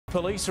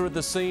Police are at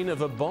the scene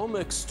of a bomb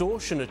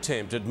extortion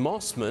attempt at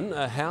Mosman,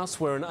 a house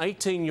where an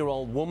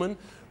 18-year-old woman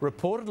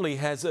reportedly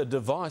has a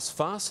device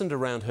fastened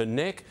around her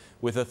neck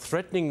with a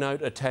threatening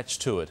note attached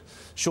to it.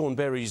 Sean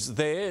Berry's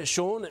there.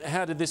 Sean,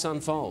 how did this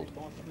unfold?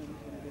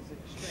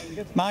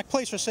 Mark,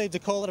 police received a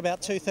call at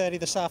about 2:30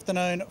 this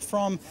afternoon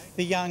from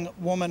the young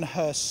woman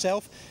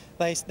herself.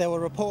 There were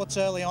reports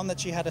early on that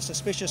she had a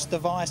suspicious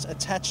device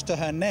attached to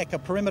her neck. A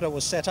perimeter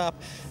was set up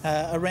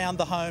around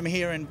the home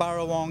here in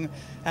Burrawong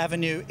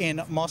Avenue in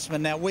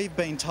Mosman. Now, we've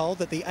been told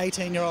that the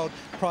 18-year-old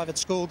private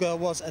schoolgirl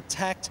was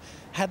attacked,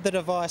 had the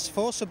device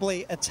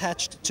forcibly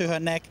attached to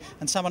her neck,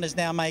 and someone is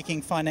now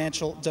making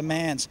financial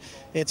demands.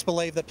 It's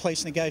believed that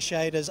police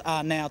negotiators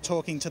are now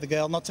talking to the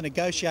girl, not to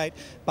negotiate,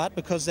 but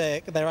because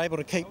they're able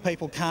to keep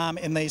people calm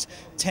in these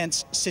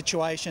tense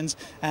situations,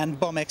 and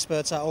bomb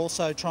experts are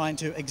also trying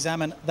to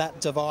examine that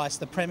device.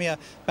 The Premier,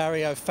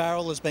 Barry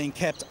O'Farrell, is being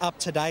kept up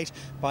to date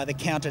by the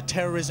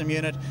Counter-Terrorism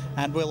Unit,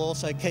 and we'll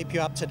also keep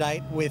you up to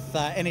date with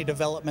any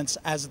developments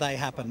as they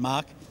happen.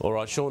 Mark. All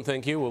right, Sean,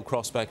 thank you. We'll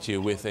cross back to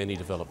you with any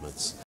developments.